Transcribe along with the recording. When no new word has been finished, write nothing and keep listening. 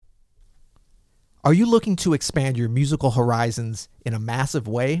Are you looking to expand your musical horizons in a massive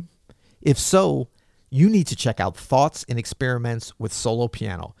way? If so, you need to check out Thoughts and Experiments with Solo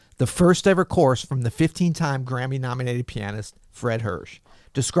Piano, the first ever course from the 15-time Grammy-nominated pianist Fred Hersch,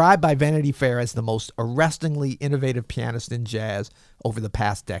 described by Vanity Fair as the most arrestingly innovative pianist in jazz over the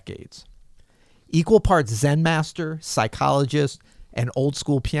past decades. Equal parts Zen master, psychologist, and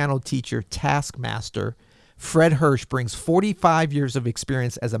old-school piano teacher taskmaster, Fred Hersch brings 45 years of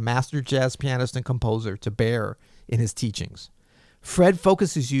experience as a master jazz pianist and composer to bear in his teachings. Fred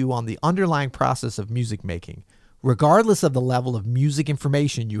focuses you on the underlying process of music making, regardless of the level of music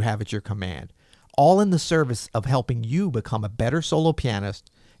information you have at your command, all in the service of helping you become a better solo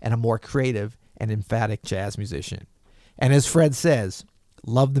pianist and a more creative and emphatic jazz musician. And as Fred says,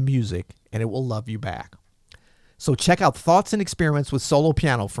 love the music and it will love you back. So check out Thoughts and Experiments with Solo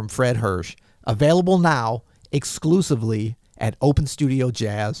Piano from Fred Hersch, available now exclusively at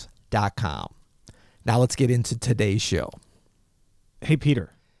openstudiojazz.com. Now let's get into today's show. Hey,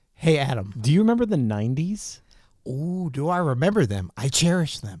 Peter. Hey, Adam. Do you remember the 90s? Ooh, do I remember them? I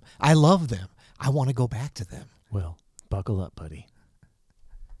cherish them. I love them. I want to go back to them. Well, buckle up, buddy.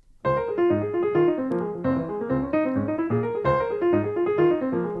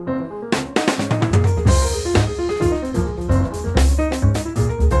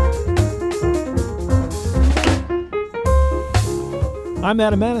 I'm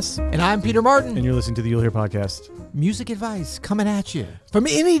Adam Manis. And I'm Peter Martin. And you're listening to the You'll Hear podcast. Music advice coming at you from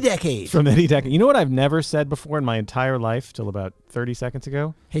any decade. From any decade. You know what I've never said before in my entire life till about 30 seconds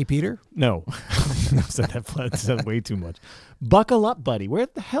ago? Hey, Peter? No. I've said that said way too much. Buckle up, buddy. Where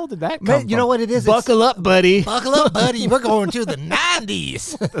the hell did that come from? You know what it is? Buckle up, buddy. Buckle up, buddy. We're going to the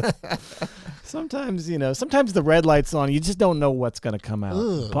 90s. Sometimes the red light's on. You just don't know what's going to come out.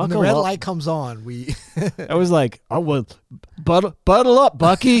 When the red light comes on, I was like, oh, well, buckle up,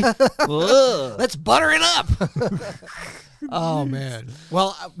 Bucky. Let's butter it up. Oh, man.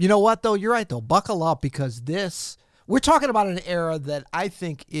 Well, you know what, though? You're right, though. Buckle up, because we're talking about an era that I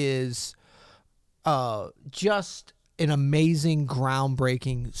think is just an amazing,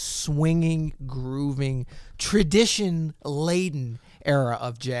 groundbreaking, swinging, grooving, tradition-laden era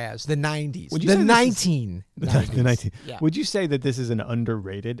of jazz, the 90s. Would you say the 1990s. Yeah. Would you say that this is an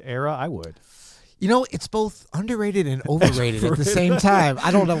underrated era? I would. You know, it's both underrated and overrated at the same time. I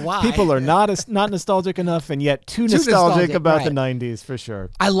don't know why. People are not nostalgic enough and yet too nostalgic about the 90s, for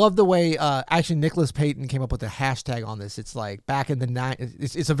sure. I love the way, actually, Nicholas Payton came up with a hashtag on this. It's like back in the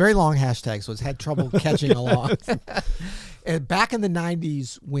 90s. It's a very long hashtag, so it's had trouble catching along. And back in the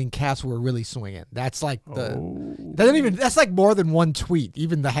 90s, when cats were really swinging, that's like that's like more than one tweet,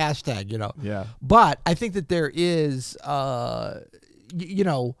 even the hashtag, Yeah. But I think that there is, I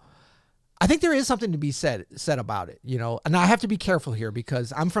think there is something to be said about it, and I have to be careful here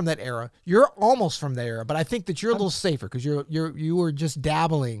because I'm from that era. You're almost from that era, but I think that you're a little safer because you were just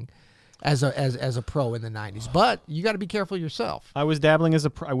dabbling as a pro in the 90s, but you got to be careful yourself. I was dabbling as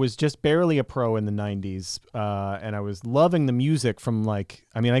a pro. I was just barely a pro in the 90s, and I was loving the music from I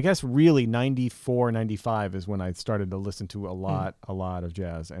guess really 94, 95 is when I started to listen to a lot of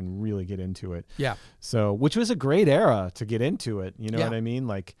jazz and really get into it. Yeah. So, which was a great era to get into it. You know Yeah. what I mean?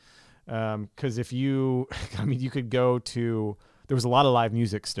 Because if you, you could go to, there was a lot of live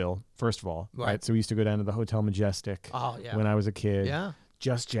music still, first of all, right? So we used to go down to the Hotel Majestic when I was a kid. Yeah.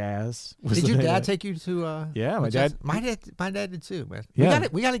 Just Jazz. Did your dad take you to? Yeah, my dad. dad. My dad did too, man. Yeah.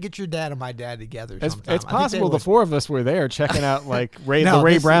 We got to get your dad and my dad together. It's possible the four of us were there checking out the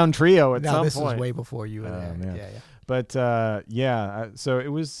Ray Brown trio at some point. No, this was way before you were there. Man. Yeah. But so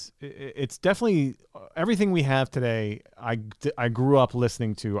it's definitely everything we have today. I grew up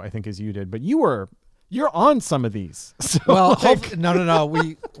listening to, I think, as you did, but you're on some of these. So well, no.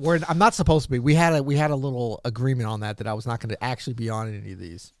 I'm not supposed to be. We had a little agreement on that I was not going to actually be on any of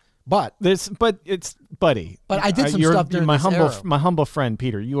these. But it's buddy. But I did some stuff during my this humble era. My humble friend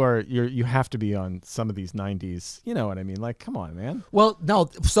Peter. You have to be on some of these 90s. You know what I mean? Like, come on, man. Well, no.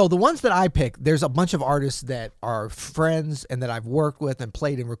 So the ones that I picked, there's a bunch of artists that are friends and that I've worked with and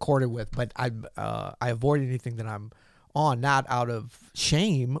played and recorded with. But I avoid anything that I'm on, not out of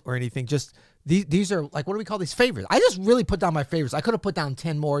shame or anything. Just these are like, what do we call these, favorites? I just really put down my favorites. I could have put down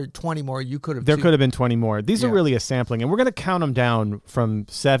 10 more, 20 more. You could have. There could have been 20 more. These are really a sampling, and we're going to count them down from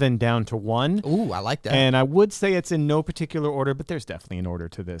 7 down to 1. Ooh, I like that. And I would say it's in no particular order, but there's definitely an order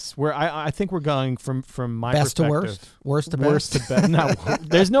to this. Where I think we're going from my best perspective. to worst to best. Worst to best. No,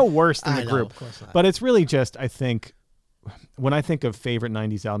 there's no worst in the group. Of course not. But it's really just, I think, when I think of favorite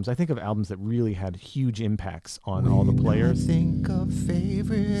 90s albums, I think of albums that really had huge impacts on all the players. I think of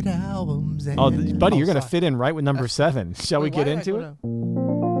favorite albums. Buddy, you're going to fit in right with number 7. Shall we get into it?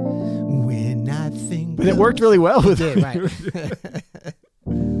 When I everything. But it worked really well with It did, right.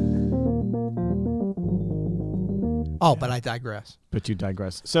 Oh, but I digress. But you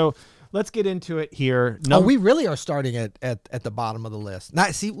digress. So let's get into it here. We really are starting at the bottom of the list.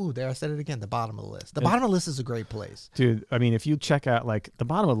 Not see, there I said it again. The bottom of the list. The bottom of the list is a great place, dude. I mean, if you check out like the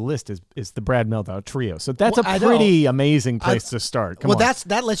bottom of the list is the Brad Mehldau trio. So that's a I pretty amazing place to start. Come on.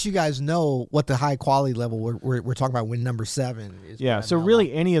 that lets you guys know what the high quality level we're talking about when number 7 is. Yeah. Brad So Mehldau.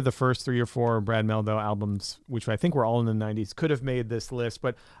 really, any of the first 3 or 4 Brad Mehldau albums, which I think were all in the '90s, could have made this list.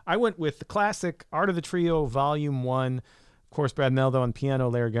 But I went with the classic Art of the Trio, Volume 1. Of course, Brad Mehldau on piano,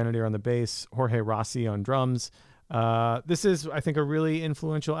 Larry Grenadier on the bass, Jorge Rossi on drums. This is, I think, a really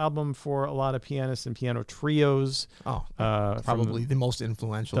influential album for a lot of pianists and piano trios. Oh, probably the most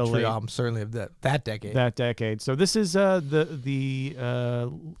influential trio album, certainly of that decade. That decade. So this is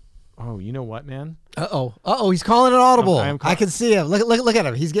oh, you know what, man? He's calling it audible. I can see him. Look at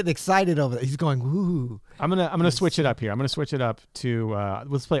him. He's getting excited over it. He's going, woo. I'm gonna switch it up here. I'm gonna switch it up to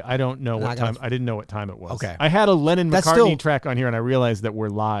let's play I Don't Know What Time. I didn't know what time it was. Okay. I had a Lennon-McCartney track on here, and I realized that we're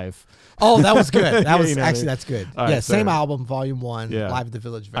live. Oh, that was good. That was you know actually that's good. All yeah, right, same so, album, Volume 1, Live at the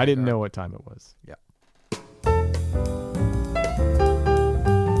Village Vanguard. I didn't know what time it was. Yeah.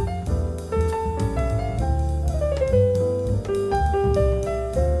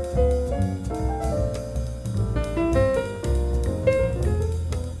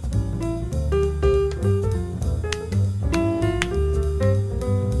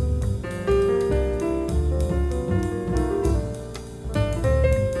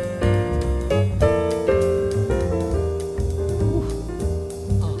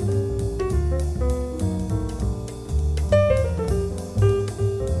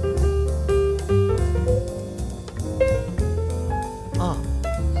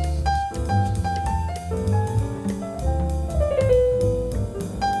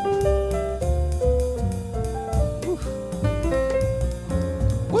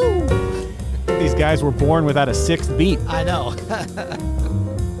 Guys were born without a 6th beat. I know.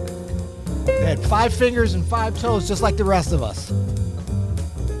 They had 5 fingers and 5 toes, just like the rest of us.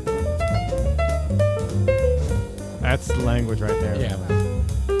 That's the language right there. Yeah.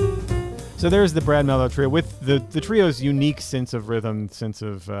 So there's the Brad Mehldau trio with the trio's unique sense of rhythm, sense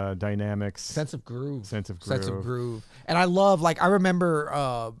of dynamics, sense of groove. And I love, I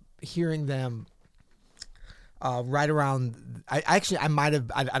remember hearing them right around. I might have.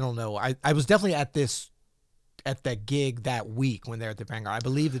 I don't know. I was definitely at that gig that week when they're at the Vanguard. I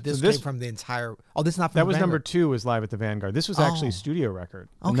believe that this came from the entire. Oh, this is not from that the was Vanguard. Number 2 was Live at the Vanguard. This was actually a studio record.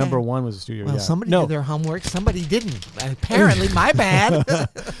 Okay. Number 1 was a studio. Well, yeah. somebody did their homework. Somebody didn't. Apparently, my bad. I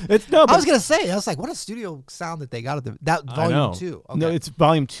was gonna say. I was like, what a studio sound that they got at that Volume 2. Okay. No, it's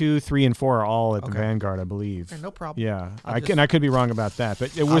Volume 2, 3, and 4 are all at the Vanguard, I believe. Okay, no problem. Yeah, I could be wrong about that,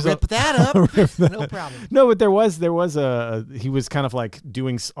 but it was rip that up. No problem. No, but there was he was kind of like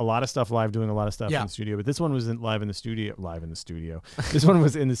doing a lot of stuff live, doing a lot of stuff in the studio. But this one was live in the studio. This one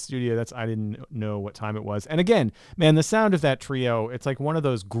was in the studio. I didn't know what time it was. And again, man, the sound of that trio, it's like one of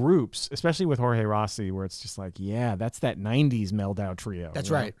those groups, especially with Jorge Rossi, where it's just like, yeah, that's that 90s Mehldau trio. That's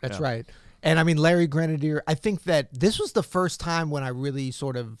right. That's right. And I mean, Larry Grenadier, I think that this was the first time when I really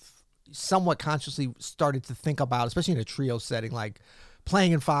sort of somewhat consciously started to think about, especially in a trio setting, like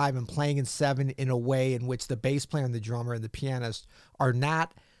playing in 5 and playing in 7 in a way in which the bass player and the drummer and the pianist are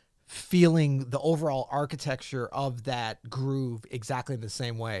not feeling the overall architecture of that groove exactly in the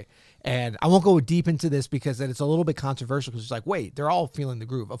same way. And I won't go deep into this because then it's a little bit controversial, because it's like, wait, they're all feeling the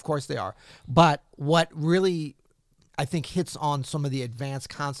groove. Of course they are. But what really, I think, hits on some of the advanced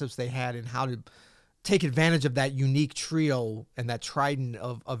concepts they had and how to take advantage of that unique trio and that trident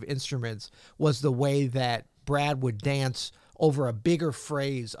of instruments was the way that Brad would dance over a bigger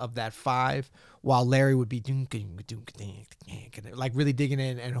phrase of that 5, while Larry would be like really digging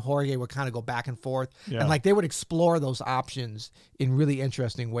in, and Jorge would kind of go back and forth. And like they would explore those options in really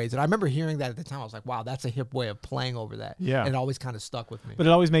interesting ways. And I remember hearing that at the time. I was like, wow, that's a hip way of playing over that. Yeah. And it always kind of stuck with me. But it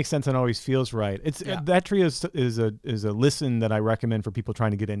always makes sense and always feels right. That trio is a listen that I recommend for people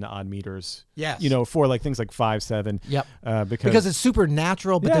trying to get into odd meters. Yes. You know, for like things like 5/7. Yep. Because it's super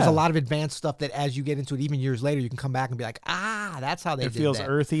natural, but there's a lot of advanced stuff that as you get into it, even years later, you can come back and be like, that's how they did that. It feels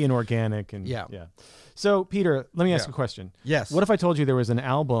earthy and organic. And yeah. So, Peter, let me ask you a question. Yes. What if I told you there was an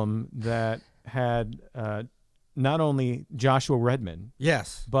album that had not only Joshua Redman,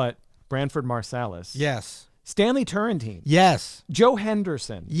 yes, but Branford Marsalis, yes, Stanley Turrentine, yes, Joe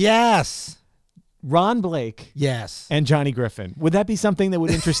Henderson, yes, Ron Blake, yes, and Johnny Griffin? Would that be something that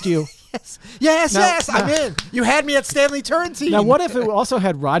would interest you? Yes, I'm in. You had me at Stanley Turrentine. Now, what if it also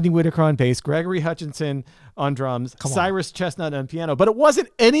had Rodney Whitaker on bass, Gregory Hutchinson on drums, Come on. Cyrus Chestnut on piano, but it wasn't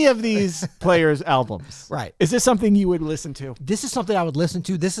any of these players' albums. Right. Is this something you would listen to? This is something I would listen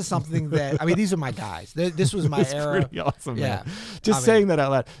to. This is something that, I mean, these are my guys. This was my It's era. pretty awesome, Yeah. man. Just I mean, saying that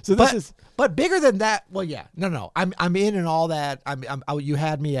out loud. So this is But bigger than that, well, yeah, no, I'm in and all that. You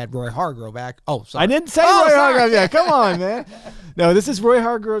had me at Roy Hargrove back. Oh, sorry. I didn't say Oh, Roy sorry. Hargrove. Yeah, come on, man. No, this is Roy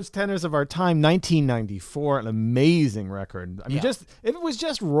Hargrove's Tenors of Our Time, 1994, an amazing record. I mean, Yeah. just if it was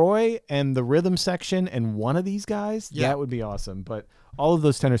just Roy and the rhythm section and one of these guys, Yeah. that would be awesome. But all of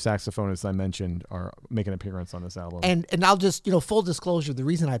those tenor saxophonists I mentioned are making an appearance on this album. And I'll just, full disclosure, the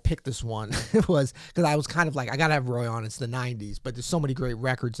reason I picked this one was because I was kind of like, I got to have Roy on. It's the 90s, but there's so many great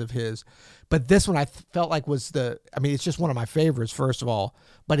records of his. But this one I felt like was it's just one of my favorites, first of all.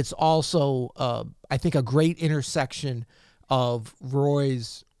 But it's also, I think, a great intersection of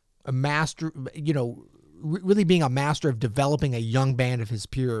Roy's master, really being a master of developing a young band of his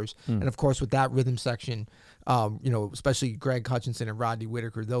peers. And of course, with that rhythm section, especially Greg Hutchinson and Rodney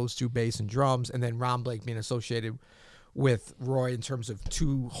Whitaker, those two bass and drums, and then Ron Blake being associated with Roy in terms of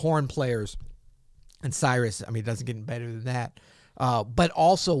two horn players, and Cyrus, it doesn't get better than that. But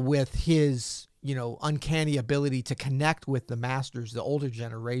also with his, uncanny ability to connect with the masters, the older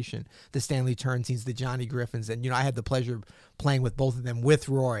generation, the Stanley Turnsteins, the Johnny Griffins. And, I had the pleasure of playing with both of them with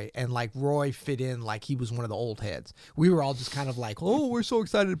Roy, and like Roy fit in like he was one of the old heads. We were all just kind of like, oh, we're so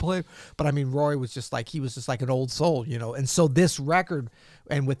excited to play. But Roy was just like, he was just like an old soul, And so this record,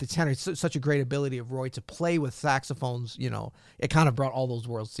 and with the tenor, such a great ability of Roy to play with saxophones, it kind of brought all those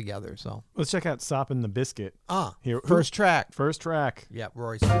worlds together. So let's check out Soppin' the Biscuit. Here, first track. First track. Yeah,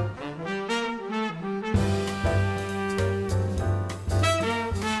 Roy's.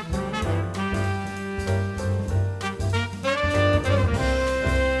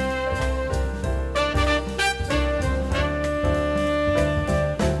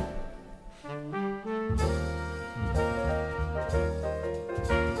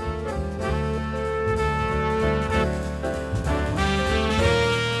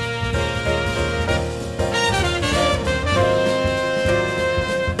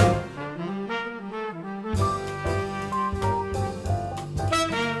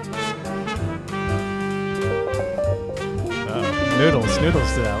 Noodles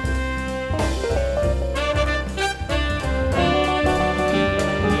stood out.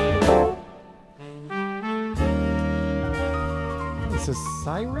 This is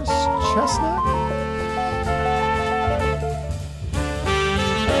Cyrus Chestnut?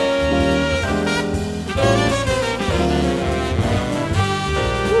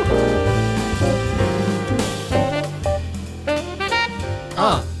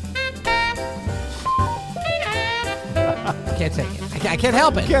 Can't take it. I can't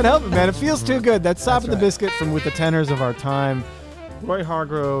help it. Can't help it, man. It feels too good. That's Soppin' the right. Biscuit from With the Tenors of Our Time. Roy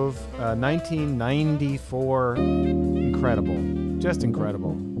Hargrove, 1994. Incredible. Just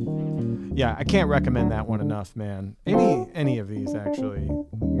incredible. Yeah, I can't recommend that one enough, man. Any of these, actually,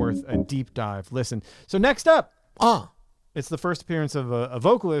 worth a deep dive. Listen. So next up, it's the first appearance of a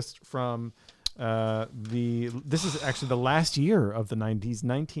vocalist from this is actually the last year of the 90s,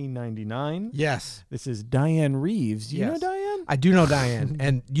 1999. Yes. This is Diane Reeves. Do you know Yes. Diane? I do know Diane.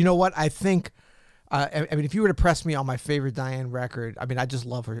 And you know what? I think, if you were to press me on my favorite Diane record, I just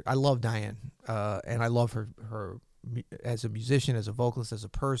love her. I love Diane. And I love her as a musician, as a vocalist, as a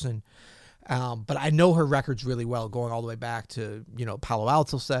person. But I know her records really well, going all the way back to, Palo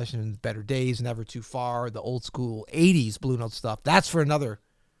Alto Sessions, Better Days, Never Too Far, the old school 80s Blue Note stuff. That's for another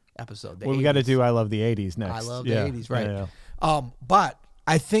episode. Well, we got to do I Love the 80s next. I love the 80s, right? Yeah. But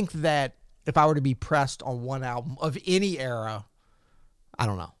I think that if I were to be pressed on one album of any era, I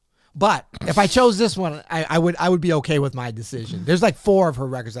don't know. But if I chose this one, I would be okay with my decision. There's like 4 of her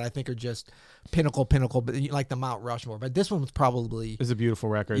records that I think are just pinnacle, but like the Mount Rushmore. But this one was probably This is a beautiful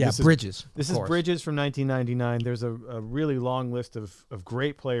record. Yeah, Bridges. This is Bridges from 1999. There's a really long list of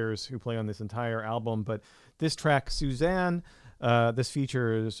great players who play on this entire album. But this track, Suzanne, this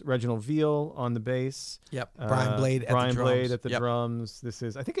features Reginald Veal on the bass. Yep. Brian Blade at the drums. Brian Blade at the Yep. drums. This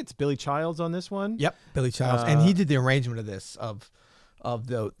is, I think it's Billy Childs on this one. Yep, Billy Childs. And he did the arrangement of this, of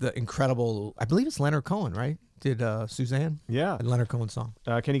the incredible, I believe it's Leonard Cohen, right? Did Suzanne? Yeah. A Leonard Cohen song.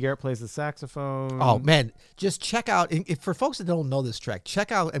 Kenny Garrett plays the saxophone. Oh man, just check out. If for folks that don't know this track,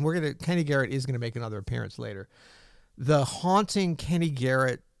 check out. And Kenny Garrett is gonna make another appearance later. The haunting Kenny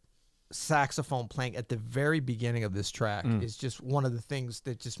Garrett saxophone playing at the very beginning of this track is just one of the things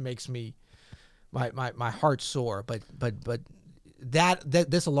that just makes me my heart soar. But that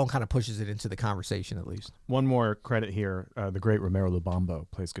this alone kind of pushes it into the conversation, at least. One more credit here. The great Romero Lubambo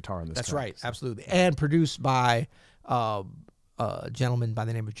plays guitar on this That's track. right, absolutely. And produced by a gentleman by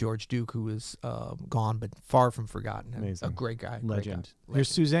the name of George Duke, who is gone but far from forgotten. Amazing. A great guy. Legend. Great guy. Here's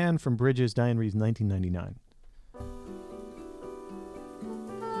Suzanne from Bridges, Diane Reeves, 1999.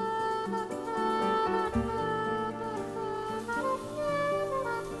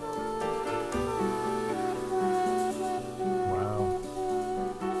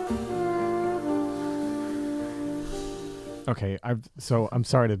 Okay, I'm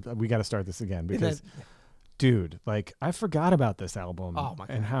sorry we got to start this again because, dude, like I forgot about this album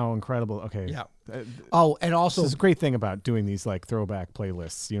and how incredible. Okay, yeah. And also, this is a great thing about doing these like throwback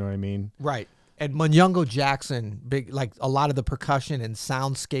playlists. You know what I mean? Right. And Munyango Jackson, big, like a lot of the percussion and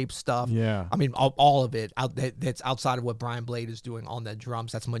soundscape stuff. Yeah. I mean, all of it that's outside of what Brian Blade is doing on the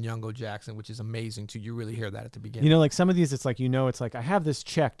drums. That's Munyango Jackson, which is amazing too. You really hear that at the beginning. You know, like some of these, it's like, it's like I have this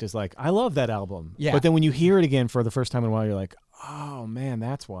checked as like, I love that album. Yeah. But then when you hear it again for the first time in a while, you're like, oh man,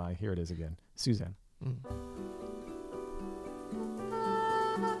 that's why. Here it is again. Suzanne.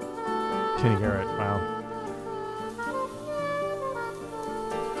 Kenny Garrett. Wow.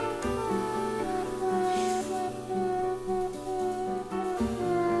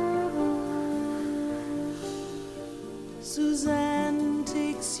 Suzanne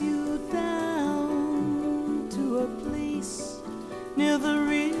takes you down to a place near the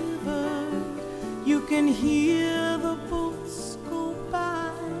river. You can hear the boats go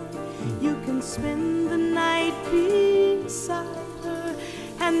by. You can spend the night beside her,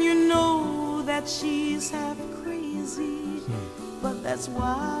 and you know that she's half crazy, but that's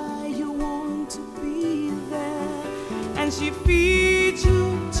why you want to be there. And she feeds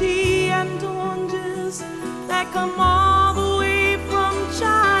you tea and oranges that come all the way from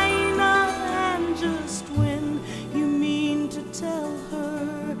China. And just when you mean to tell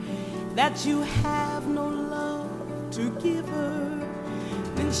her that you have no love to give her,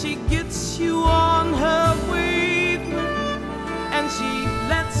 then she gets you on her wavelength, and she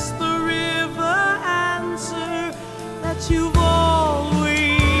lets the river answer that you've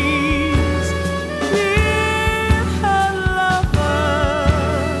always been her lover.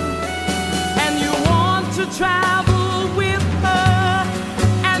 And you want to travel with her,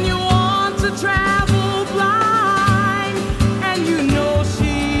 and you want to travel blind, and you know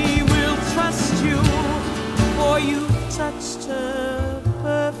she will trust you, for you touched her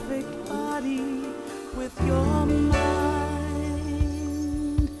perfect body with your mind.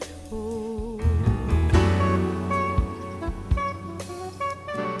 Oh.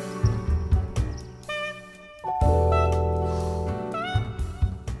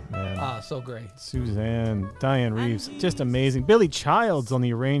 So great. Suzanne, Diane Reeves, just amazing. Billy Childs on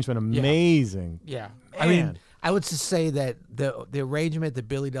the arrangement, amazing. Yeah. Man. I mean, I would just say that the arrangement that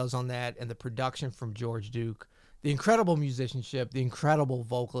Billy does on that and the production from George Duke, the incredible musicianship, the incredible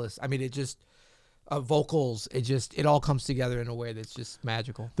vocalist. I mean, it just vocals. It all comes together in a way that's just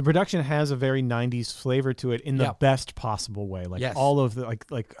magical. The production has a very 90s flavor to it in the best possible way. Like all of the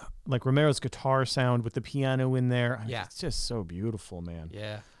like Romero's guitar sound with the piano in there. I mean, it's just so beautiful, man.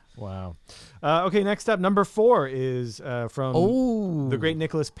 Yeah. Wow. Okay, next up, number 4 is from the great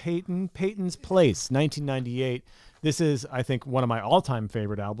Nicholas Payton, Payton's Place, 1998. This is, I think, one of my all-time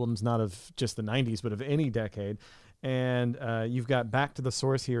favorite albums, not of just the 90s, but of any decade. And you've got Back to the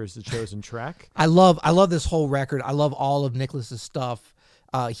Source here as the chosen track. I love this whole record. I love all of Nicholas's stuff.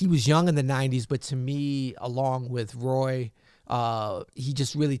 He was young in the 90s, but to me, along with Roy, he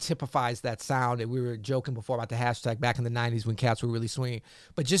just really typifies that sound. And we were joking before about the hashtag back in the 90s when cats were really swinging.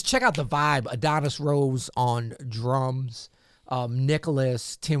 But just check out the vibe. Adonis Rose on drums,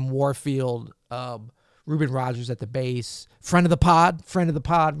 Nicholas, Tim Warfield, Ruben Rogers at the bass, friend of the pod,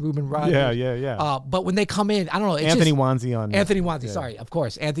 Ruben Rogers. Yeah. But when they come in, I don't know. Anthony Wanzi, sorry, of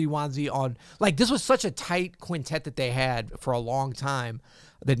course. Anthony Wanzi on, like, this was such a tight quintet that they had for a long time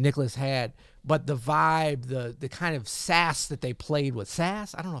that Nicholas had. But the vibe, the kind of sass that they played with,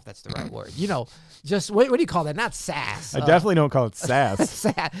 sass? I don't know if that's the right word. You know, just, what do you call that? Not sass. I definitely don't call it sass.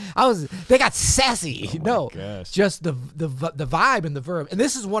 They got sassy. Gosh. Just the vibe and the verb. And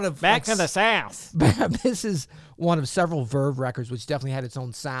this is one of... Back to the sass. This is one of several Verve records, which definitely had its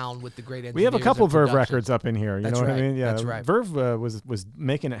own sound with the great engineers. We have a couple Verve records up in here. You know what I mean? Yeah, that's right. Verve was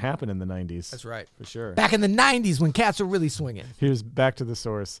making it happen in the 90s. That's right. For sure. Back in the 90s when cats were really swinging. Here's Back to the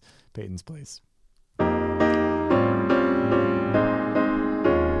Source, Payton's Place.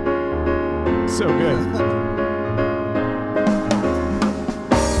 So good.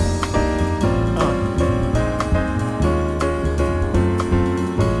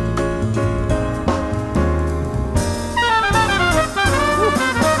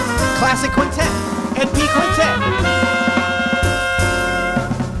 Classic Quintet, NP Quintet.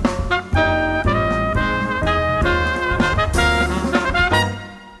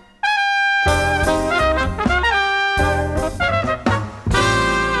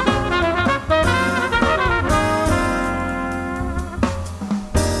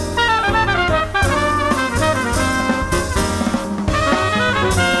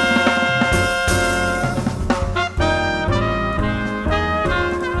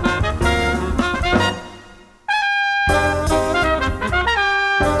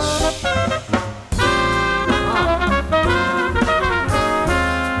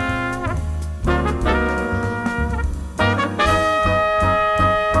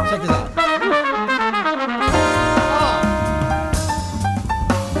 Check this out.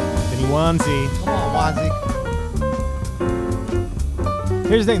 Benny Wanzi. Come on, Wanzi.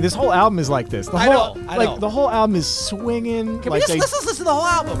 Here's the thing. This whole album is like this. I know. The whole album is swinging. Can like we just listen to the whole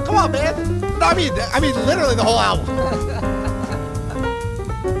album? Come on, man. No, I mean, literally the whole album.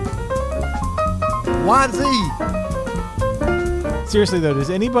 Wanzi. Seriously though, does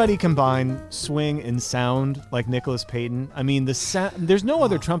anybody combine swing and sound like Nicholas Payton? I mean, there's no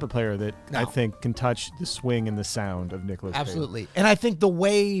other trumpet player that I think can touch the swing and the sound of Nicholas Payton. Absolutely. And I think the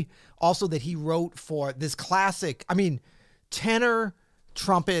way also that he wrote for this classic, I mean, tenor,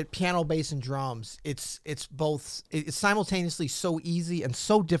 trumpet, piano, bass, and drums, it's simultaneously so easy and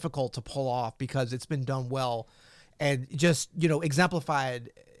so difficult to pull off because it's been done well and just, exemplified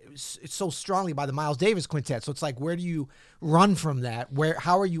so strongly by the Miles Davis Quintet. So it's like, where do you run from that?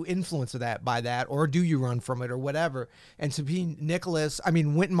 How are you influenced by that? Or do you run from it or whatever? And to be Nicholas,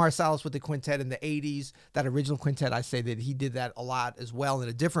 Wynton Marsalis with the quintet in the 80s, that original quintet, I say that he did that a lot as well in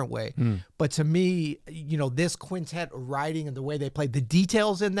a different way. But to me, this quintet writing and the way they played, the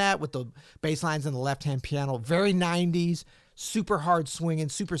details in that with the bass lines and the left-hand piano, very 90s, super hard swinging,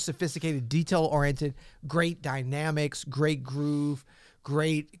 super sophisticated, detail-oriented, great dynamics, great groove,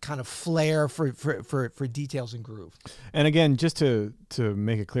 great kind of flair for details and groove. And again, just to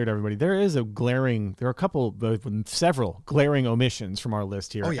make it clear to everybody, there are several glaring omissions from our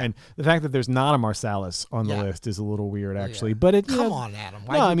list here. Oh, yeah. And the fact that there's not a Marsalis on the list is a little weird, actually. Yeah. But it Come on, Adam.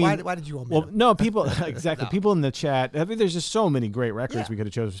 Why did you omit him? No, people exactly. People in the chat. I mean, there's just so many great records we could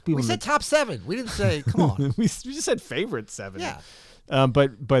have chosen. We said top 7. We didn't say. Come on. we just said favorite 7. Yeah.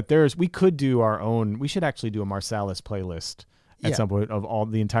 But we could do our own. We should actually do a Marsalis playlist at some point of all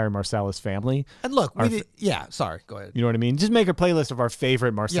the entire Marsalis family. And look, sorry, go ahead. You know what I mean? Just make a playlist of our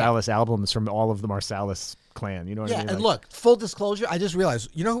favorite Marsalis albums from all of the Marsalis clan. You know what I mean? Yeah, and look, full disclosure, I just realized,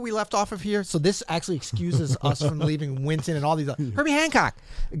 you know who we left off of here? So this actually excuses us from leaving Wynton and all these. Herbie Hancock.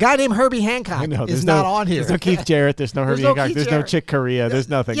 A guy named Herbie Hancock is not on here. There's no Keith Jarrett. There's no Herbie Hancock. There's no Chick Corea. There's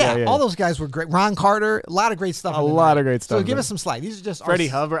nothing. Yeah, all those guys were great. Ron Carter, a lot of great stuff. So give us some slack. These are just Freddie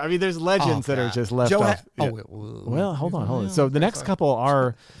Hubbard. I mean, there's legends that are just left off. Well, hold on. So the next couple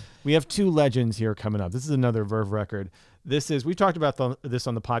are, we have 2 legends here coming up. This is another Verve record. We've talked about this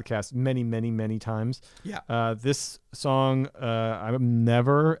on the podcast many, many, many times. Yeah. This song, I'm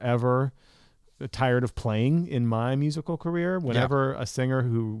never, ever tired of playing in my musical career. Whenever a singer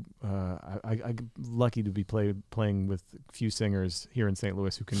who, I'm lucky to be playing with a few singers here in St.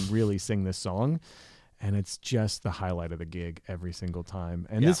 Louis who can really sing this song. And it's just the highlight of the gig every single time.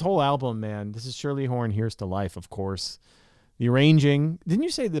 And this whole album, man, this is Shirley Horn, Here's to Life, of course. The arranging, didn't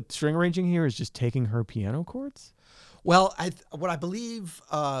you say the string arranging here is just taking her piano chords? Well, what I believe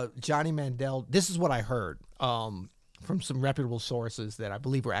Johnny Mandel, this is what I heard from some reputable sources that I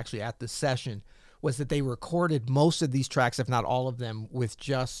believe were actually at this session, was that they recorded most of these tracks, if not all of them, with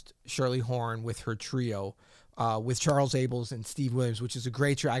just Shirley Horn with her trio, with Charles Abels and Steve Williams, which is a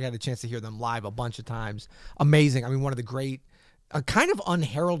great trio. I got a chance to hear them live a bunch of times. Amazing. I mean, one of the great, kind of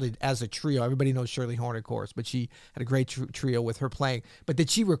unheralded as a trio. Everybody knows Shirley Horn, of course, but she had a great trio with her playing. But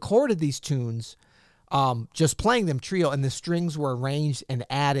that she recorded these tunes just playing them trio, and the strings were arranged and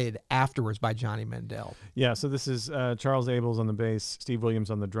added afterwards by Johnny Mandel. Yeah, so this is Charles Abels on the bass, Steve Williams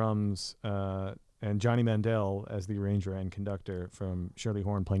on the drums, and Johnny Mandel as the arranger and conductor from Shirley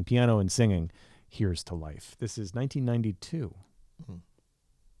Horn playing piano and singing Here's to Life. This is 1992. Mm-hmm.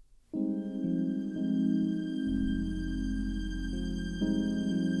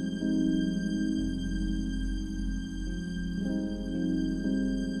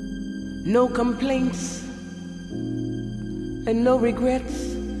 No complaints and no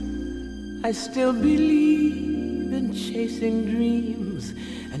regrets. I still believe in chasing dreams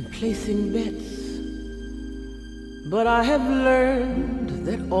and placing bets. But I have learned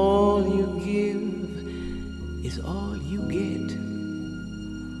that all you give is all you get.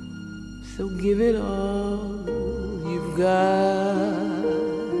 So give it all you've got.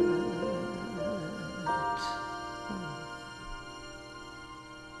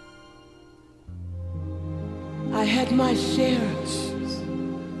 I had my share.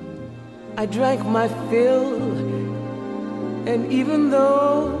 I drank my fill. And even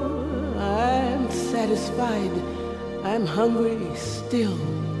though I'm satisfied, I'm hungry still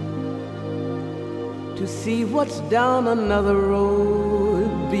to see what's down another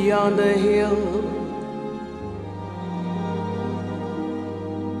road beyond a hill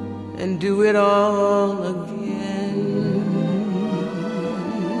and do it all again.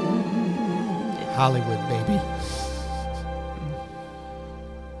 Hollywood, baby.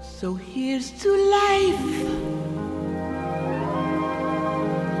 So here's to life.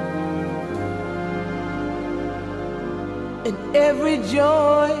 and every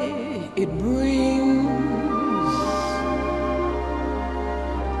joy it brings.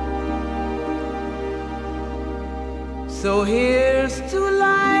 So here's to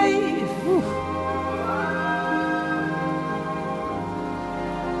life.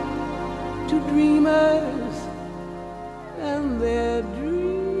 To dreamers and their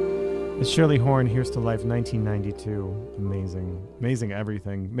dreams. It's Shirley Horn, Here's to Life, 1992. Amazing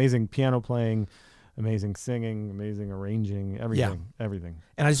everything. Amazing piano playing, amazing singing, amazing arranging, everything.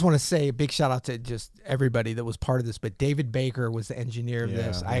 And I just want to say a big shout out to just everybody that was part of this. But David Baker was the engineer of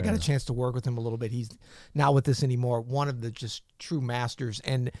this. I got a chance to work with him a little bit. He's not with us anymore. One of the just true masters.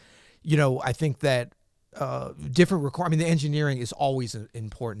 And, I think that the engineering is always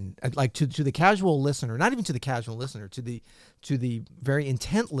important. Like to the casual listener, not even to the casual listener, to the very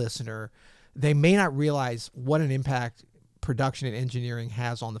intent listener, they may not realize what an impact production and engineering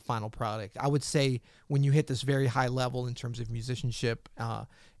has on the final product. I would say when you hit this very high level in terms of musicianship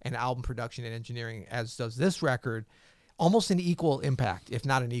and album production and engineering, as does this record, almost an equal impact, if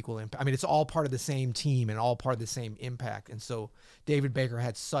not an equal impact. I mean, it's all part of the same team and all part of the same impact. And so David Baker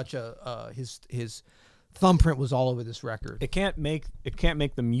had such his thumbprint was all over this record. It can't make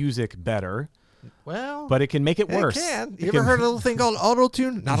the music better. Well, but it can make it worse. It can. You ever heard a little thing called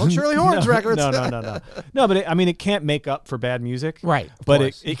auto-tune? Not on Shirley Horn's records. No. No, but it can't make up for bad music. Right. But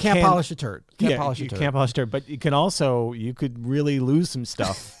it can't polish a turd. Can't polish a turd. But you could really lose some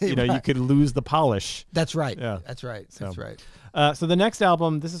stuff. You could lose the polish. That's right. Yeah. That's right. That's right. So the next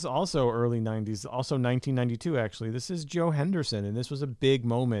album, this is also early 90s, also 1992, actually. This is Joe Henderson, and this was a big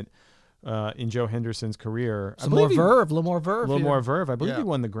moment in Joe Henderson's career. A little more verve. I believe he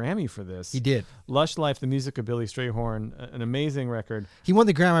won the Grammy for this. He did. Lush Life, the music of Billy Strayhorn, an amazing record. He won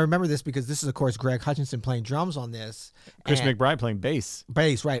the Grammy. I remember this because this is, of course, Greg Hutchinson playing drums on this. Chris McBride playing bass.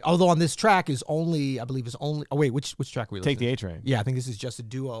 Bass, right. Although on this track is only, oh wait, which track are we listening to? Take the A-Train. Yeah, I think this is just a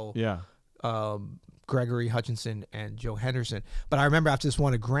duo. Yeah. Gregory Hutchinson and Joe Henderson. But I remember after this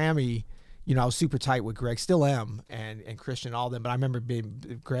won a Grammy, I was super tight with Greg, still am, and Christian, all them. But I remember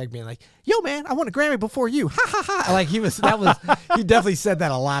Greg being like, "Yo, man, I won a Grammy before you." Ha ha ha! Like he definitely said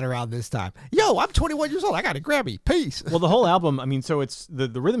that a lot around this time. Yo, I'm 21 years old. I got a Grammy. Peace. Well, the whole album. So it's the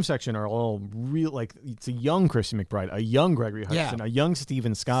rhythm section are all real. Like it's a young Christian McBride, a young Gregory Hutchinson, a young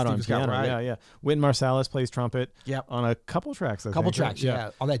Stephen Scott on piano. Right. Yeah. Wynton Marsalis plays trumpet. Yep. On a couple tracks. On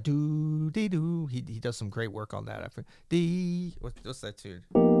that doo dee doo, he does some great work on that. What's that tune?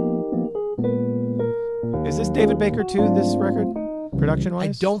 Is this David Baker too? This record,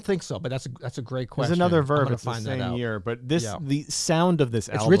 production-wise? I don't think so, but that's a great question. There's another Verve. It's the same year, but the sound of this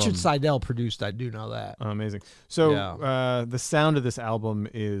album. It's Richard Seidel produced. I do know that. Amazing. So the sound of this album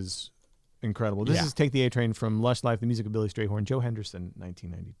is incredible. This is Take the A-Train from Lush Life, the music of Billy Strayhorn, Joe Henderson,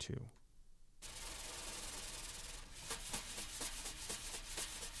 1992.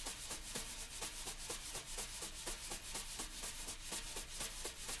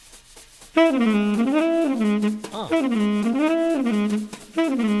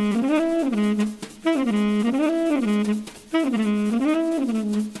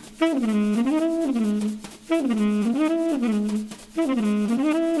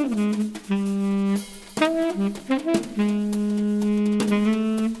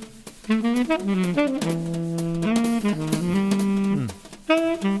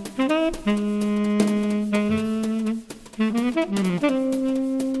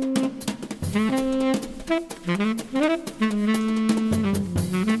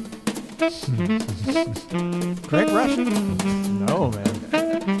 Greg Russian? No, man.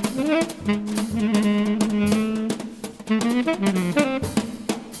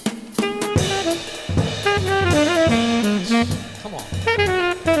 Come on.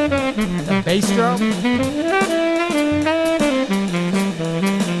 The bass drum?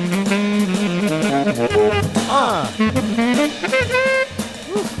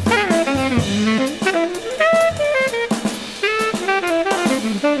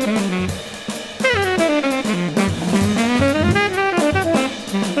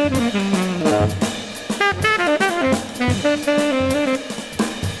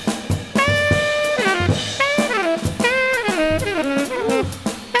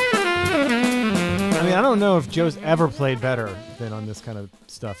 I don't know if Joe's ever played better than on this kind of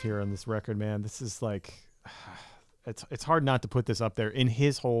stuff here on this record, man. This is like, it's hard not to put this up there in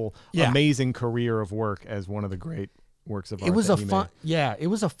his whole amazing career of work as one of the great works of art. It was it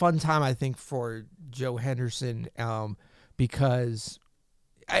was a fun time, I think, for Joe Henderson, because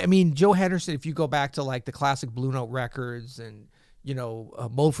I mean, Joe Henderson, if you go back to like the classic Blue Note records and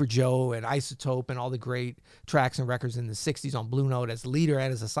Mo for Joe and Isotope and all the great tracks and records in the 60s on Blue Note as leader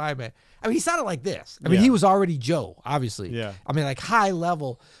and as assignment. I mean, he sounded like this. I mean, he was already Joe, obviously. Yeah. I mean, like high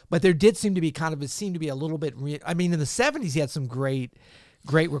level, but there did seem to be it seemed to be a little bit, I mean, in the 70s, he had some great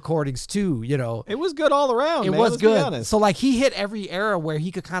recordings too, It was good all around, It man. was Let's be good. honest. So like he hit every era where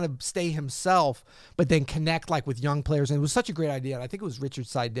he could kind of stay himself, but then connect like with young players. And it was such a great idea. And I think it was Richard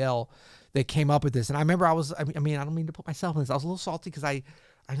Seidel that came up with this. And I remember I mean, I don't mean to put myself in this. I was a little salty because I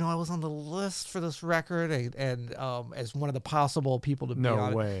know I was on the list for this record and as one of the possible people to be on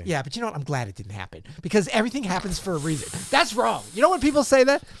it. No way. Yeah, but you know what? I'm glad it didn't happen because everything happens for a reason. That's wrong. You know when people say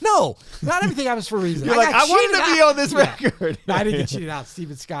that? No, not everything happens for a reason. You're like, got I wanted cheated to be out. on this Yeah. record. No, I didn't get cheated out.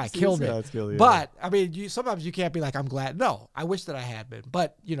 Steven Sky killed me. Scott's killed you. But I mean, sometimes you can't be like, I'm glad. No, I wish that I had been.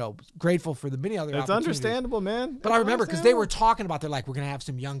 But grateful for the many other It's opportunities. understandable, man. But I remember because they were talking about, they're like, we're gonna have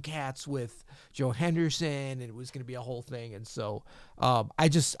some young cats with Joe Henderson, and it was gonna be a whole thing. And so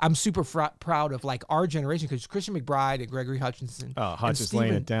I'm super proud of like our generation because Christian McBride and Gregory Hutchinson. Oh, Hutch and is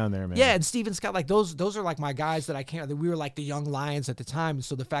laying it down there, man. Yeah, and Steven Scott, like those are like my guys that I can't. We were like the young lions at the time, and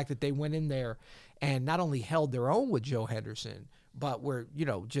so the fact that they went in there and not only held their own with Joe Henderson, but were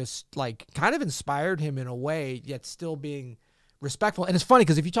just like kind of inspired him in a way, yet still being respectful. And it's funny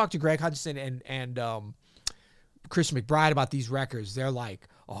because if you talk to Greg Hutchinson and Christian McBride about these records, they're like,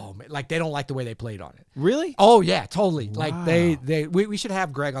 oh man, like they don't like the way they played on it. Really? Oh yeah, totally. Wow. Like we should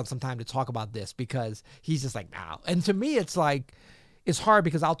have Greg on sometime to talk about this because he's just like, nah. And to me, it's like, it's hard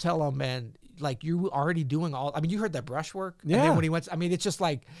because I'll tell him, man, like you already doing all, I mean, you heard that brushwork. Yeah. And then when he went, I mean, it's just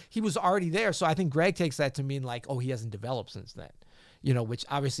like, he was already there. So I think Greg takes that to mean like, oh, he hasn't developed since then, which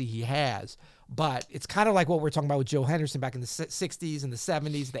obviously he has, but it's kind of like what we're talking about with Joe Henderson back in the 60s and the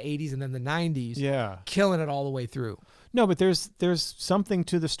 70s, the 80s, and then the 90s. Yeah. Killing it all the way through. No, but there's something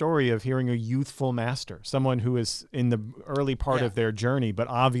to the story of hearing a youthful master, someone who is in the early part of their journey, but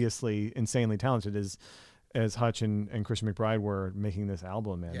obviously insanely talented as Hutch and Christian McBride were making this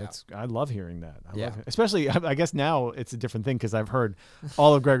album, man. Yeah. I love hearing that. I Yeah. love it. Especially, I guess now it's a different thing because I've heard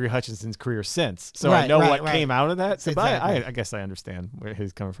all of Gregory Hutchinson's career since. So I know what came out of that. So but Exactly. I guess I understand where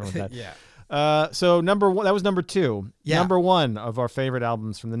he's coming from with that. Yeah. So number one, that was number two. Yeah. Number one of our favorite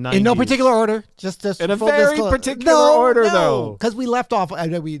albums from the 90s. In no particular order, just In a full very disclosure. particular order, though. because we left off. I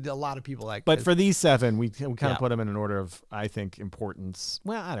know a lot of people like, But for these seven, we kind Yeah. of put them in an order of, I think, importance.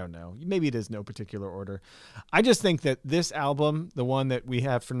 Well, I don't know. Maybe it is no particular order. I just think that this album, the one that we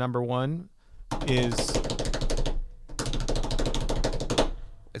have for number one, is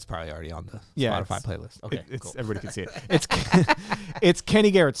it's probably already on the Yeah, Spotify it's- playlist. Okay, it's cool. everybody can see it. It's it's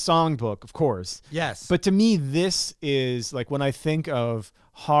Kenny Garrett's songbook, of course. Yes, But to me, this is like when I think of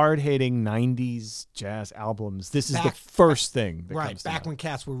hard-hitting '90s jazz albums. This is the Back- first thing that right comes to back mind. when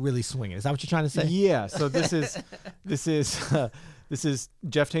cats were really swinging. Is that what you're trying to say? Yeah. So this is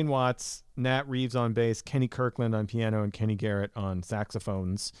Jeff Tain Watts, Nat Reeves on bass, Kenny Kirkland on piano, and Kenny Garrett on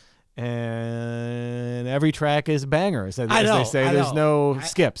saxophones. And every track is a banger. As I know, they say, I there's know. no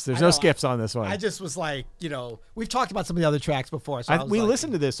skips. There's I no know. skips on this one. I just was like, we've talked about some of the other tracks before. So we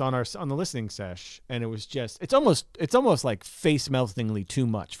listened to this on the listening sesh, and it was just it's almost like face meltingly too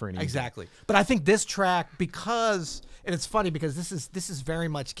much for anything. Exactly. But I think this track, because, and it's funny because this is very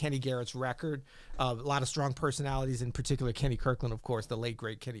much Kenny Garrett's record. A lot of strong personalities, in particular Kenny Kirkland, of course, the late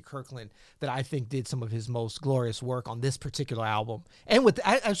great Kenny Kirkland, that I think did some of his most glorious work on this particular album. And with,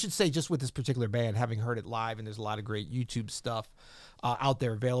 I should say, just with this particular band, having heard it live, and there's a lot of great YouTube stuff out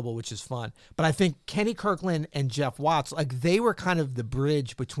there available, which is fun. But I think Kenny Kirkland and Jeff Watts, like they were kind of the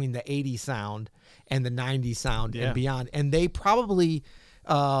bridge between the 80s sound and the 90s sound Yeah. and beyond. And they probably,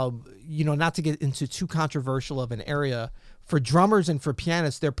 not to get into too controversial of an area, for drummers and for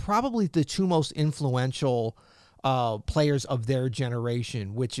pianists, they're probably the two most influential players of their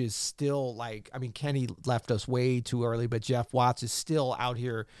generation, which is still like, I mean, Kenny left us way too early, but Jeff Watts is still out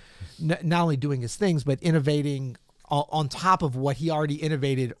here not only doing his things, but innovating on top of what he already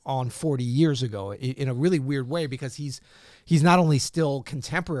innovated on 40 years ago in a really weird way, because he's not only still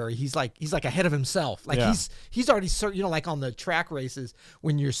contemporary, he's like ahead of himself. Like Yeah. he's already, like on the track races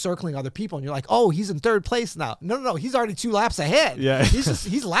when you're circling other people and you're like, oh, he's in third place now. No, he's already 2 laps ahead. Yeah.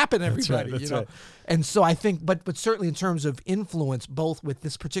 he's lapping everybody. That's you know. right. And so I think, but certainly in terms of influence, both with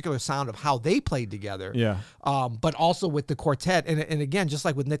this particular sound of how they played together, Yeah. but also with the quartet, and again, just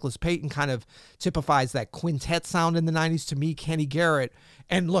like with Nicholas Payton, kind of typifies that quintet sound in the 90s. To me, Kenny Garrett,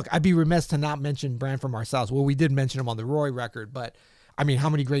 and look, I'd be remiss to not mention Branford Marsalis. Well, we did mention him on the Roy record, but I mean, how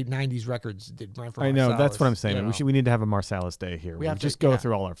many great '90s records did Branford? I know, that's what I'm saying. You know? We need to have a Marsalis Day here. We We have to- just go yeah.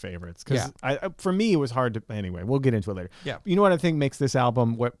 through all our favorites because Yeah. for me it was hard to. Anyway, we'll get into it later. Yeah. You know what I think makes this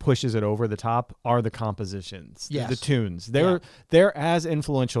album, what pushes it over the top, are the compositions, Yes. the tunes. Yeah. They're as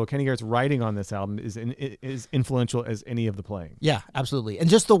influential. Kenny Garrett's writing on this album is influential as any of the playing. Yeah, absolutely. And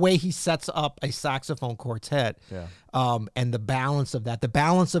just the way he sets up a saxophone quartet, Yeah. and the balance of that, the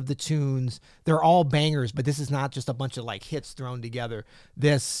balance of the tunes, they're all bangers, but this is not just a bunch of like hits thrown together.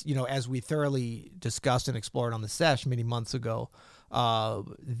 This, as we thoroughly discussed and explored on the sesh many months ago,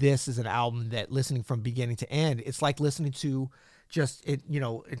 this is an album that listening from beginning to end, it's like listening to just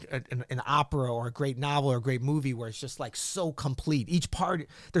an opera or a great novel or a great movie where it's just like so complete. Each part,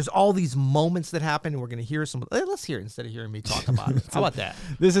 there's all these moments that happen, and we're gonna hear some. Let's hear it instead of hearing me talk about it. How about that?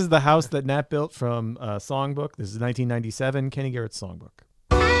 This is the house that Nat built from Songbook. This is 1997, Kenny Garrett's Songbook.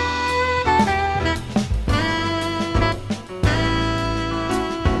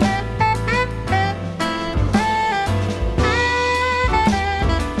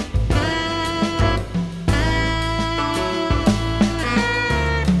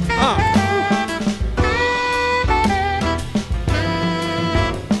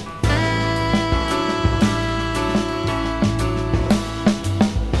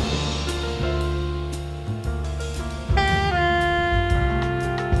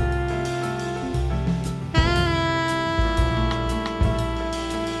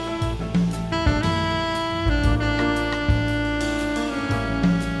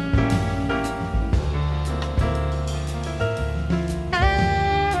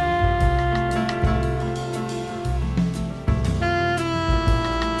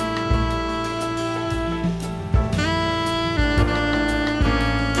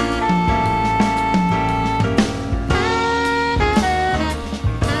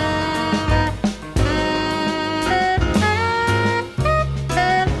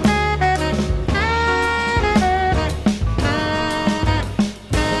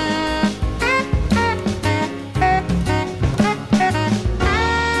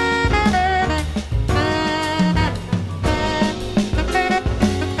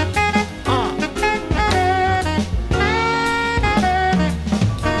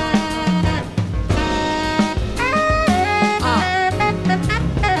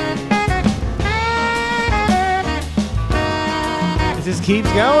 It just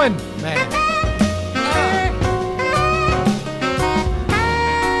keeps going. Man.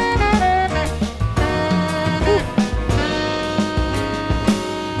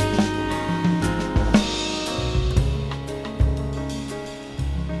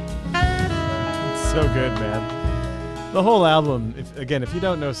 So good, man. The whole album, if you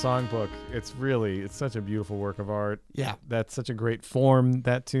don't know Songbook, it's such a beautiful work of art. Yeah. That's such a great form,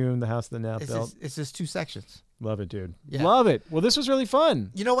 that tune, The House that Nat It's built. just two sections. Love it, dude. Yeah. Love it. Well, this was really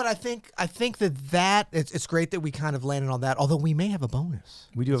fun. You know what I think? I think that it's great that we kind of landed on that, although we may have a bonus.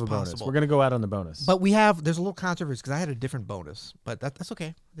 We do have a bonus. possible. We're going to go out on the bonus. But there's a little controversy because I had a different bonus, but that's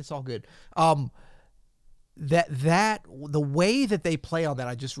okay. It's all good. The way that they play on that,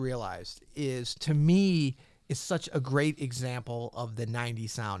 I just realized, is to me is such a great example of the 90s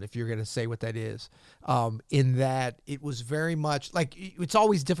sound, if you're going to say what that is, in that it was very much like, it's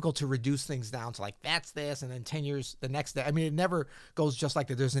always difficult to reduce things down to like, that's this, and then 10 years, the next day. I mean, it never goes just like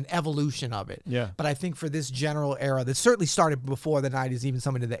that. There's an evolution of it. Yeah. But I think for this general era, that certainly started before the 90s, even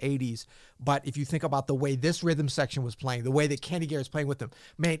some into the 80s. But if you think about the way this rhythm section was playing, the way that Kenny Garrett's playing with them,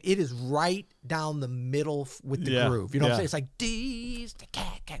 man, it is right down the middle with the groove. You know what I'm saying? It's like D's,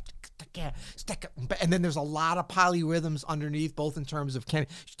 and then there's a lot of polyrhythms underneath, both in terms of Kenny,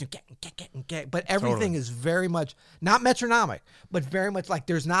 but everything is very much not metronomic, but very much like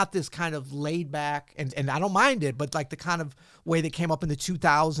there's not this kind of laid back, and I don't mind it, but like the kind of way that came up in the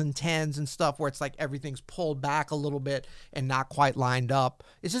 2010s and stuff where it's like everything's pulled back a little bit and not quite lined up.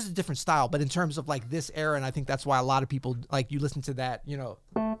 It's just a different style. But in terms of like this era, and I think that's why a lot of people, like, you listen to that,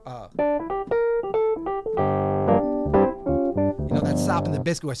 that Stop in the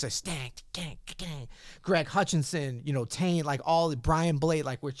Biscuit where it says stank, Greg Hutchinson, Tane, like all Brian Blade,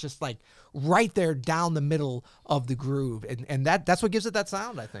 like we're just like right there down the middle of the groove, and that's what gives it that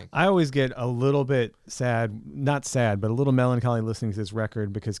sound, I think. I always get a little bit not sad, but a little melancholy listening to this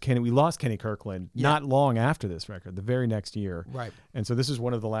record because we lost Kenny Kirkland not long after this record, the very next year. Right. And so this is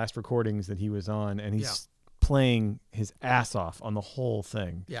one of the last recordings that he was on, and he's playing his ass off on the whole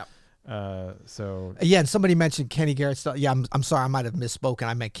thing. Yeah. And somebody mentioned Kenny Garrett stuff. Yeah, I'm sorry, I might have misspoken.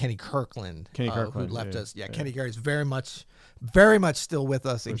 I meant Kenny Kirkland. Who left us. Yeah, Kenny Garrett's very much still with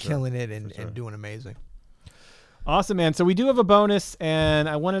us and killing it and doing amazing. Awesome, man. So we do have a bonus, and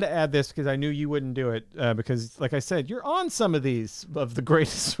I wanted to add this because I knew you wouldn't do it because, like I said, you're on some of these of the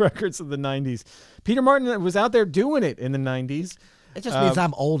greatest records of the 90s. Peter Martin was out there doing it in the 90s. It just means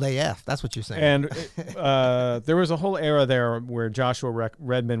I'm old AF. That's what you're saying. And there was a whole era there where Joshua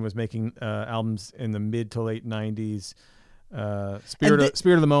Redman was making albums in the mid to late 90s. Spirit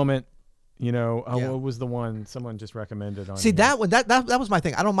of the Moment. You know, what was the one someone just recommended on? See, here? that one, that was my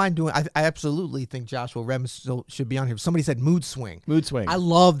thing. I don't mind doing. I absolutely think Joshua Redman still should be on here. Somebody said Mood Swing. Mood Swing. I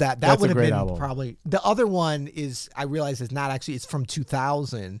love that. That That's would a have great been album. probably the other one. Is I realize it's not actually. It's from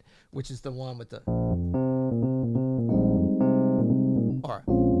 2000, which is the one with the. Or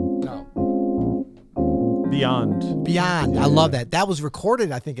no. Beyond. I love that. That was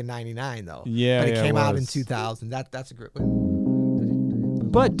recorded, I think, in '99 though. Yeah, but it came out in was. 2000. That's a great.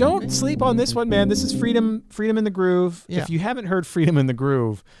 But don't sleep on this one, man. This is Freedom in the Groove. Yeah. If you haven't heard Freedom in the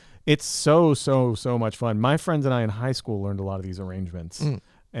Groove, it's so much fun. My friends and I in high school learned a lot of these arrangements.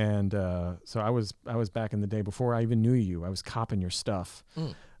 And so I was back in the day before I even knew you. I was copping your stuff.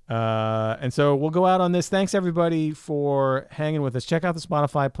 And so we'll go out on this. Thanks, everybody, for hanging with us. Check out the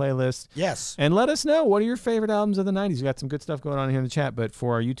Spotify playlist. Yes. And let us know, what are your favorite albums of the 90s? We got some good stuff going on here in the chat, but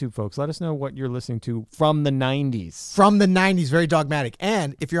for our YouTube folks, let us know what you're listening to from the 90s. From the 90s, very dogmatic.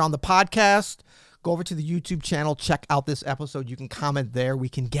 And if you're on the podcast, go over to the YouTube channel, check out this episode. You can comment there. We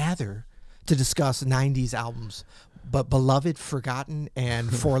can gather to discuss 90s albums, but beloved, forgotten,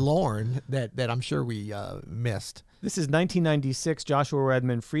 and forlorn that I'm sure we missed. This is 1996, Joshua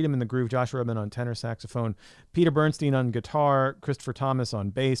Redman, Freedom in the Groove, Joshua Redman on tenor saxophone, Peter Bernstein on guitar, Christopher Thomas on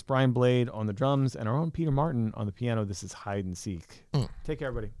bass, Brian Blade on the drums, and our own Peter Martin on the piano. This is Hide and Seek. Take care,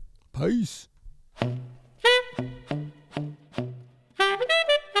 everybody. Peace.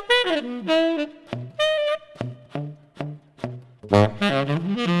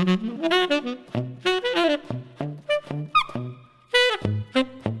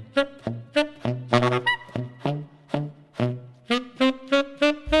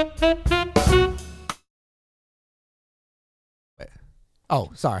 Oh,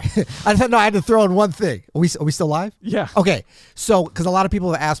 sorry. I had to throw in one thing. Are we still live? Yeah. Okay. So, because a lot of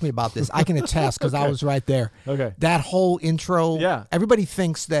people have asked me about this, I can attest because I was right there. Okay. That whole intro. Yeah. Everybody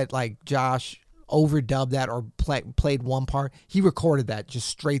thinks that like Josh overdubbed that or played one part. He recorded that just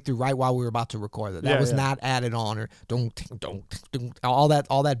straight through right while we were about to record it. That was not added on or don't all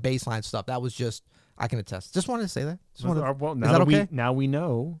that bass line stuff. That was just, I can attest. Just wanted to say that. Well, now is that okay? Now we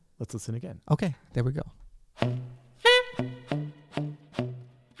know. Let's listen again. Okay. There we go.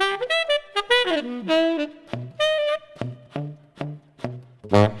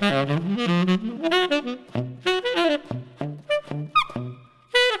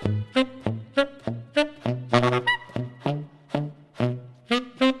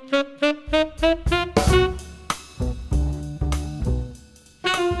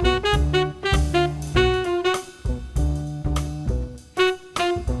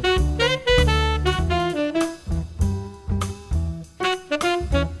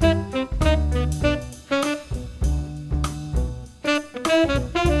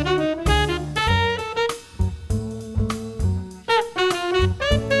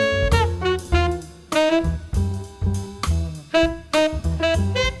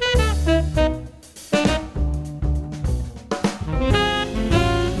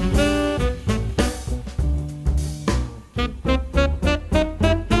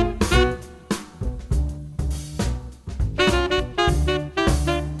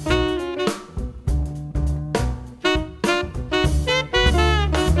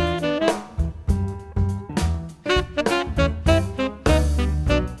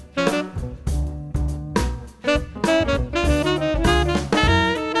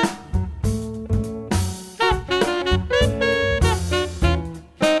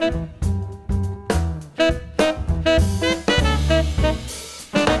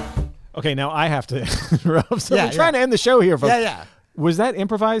 Okay, now I have to interrupt. So we're trying to end the show here, folks. Yeah. Was that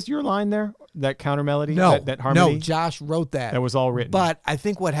improvised, your line there? That counter melody? No. That harmony? No, Josh wrote that. That was all written. But I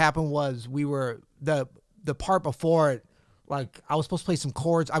think what happened was we were, the part before it, like I was supposed to play some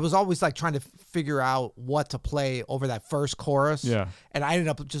chords. I was always like trying to figure out what to play over that first chorus. Yeah. And I ended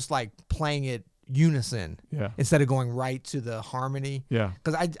up just like playing it unison instead of going right to the harmony. Yeah.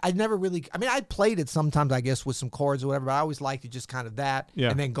 Because I never really, I mean, I played it sometimes, I guess, with some chords or whatever, but I always liked it just kind of that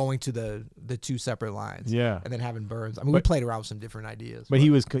and then going to the two separate lines. Yeah. And then having burns. I mean, we played around with some different ideas. But he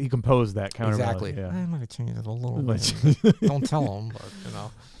composed that counter exactly. melody. Yeah. I'm going to change it a little bit. Don't tell him, but you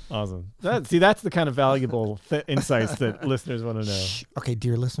know. Awesome. That's the kind of valuable insights that listeners want to know. Shh. Okay,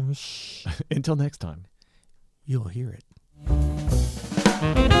 dear listeners. Shh. Until next time. You'll hear it.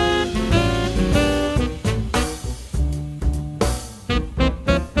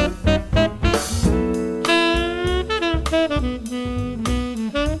 Thank you.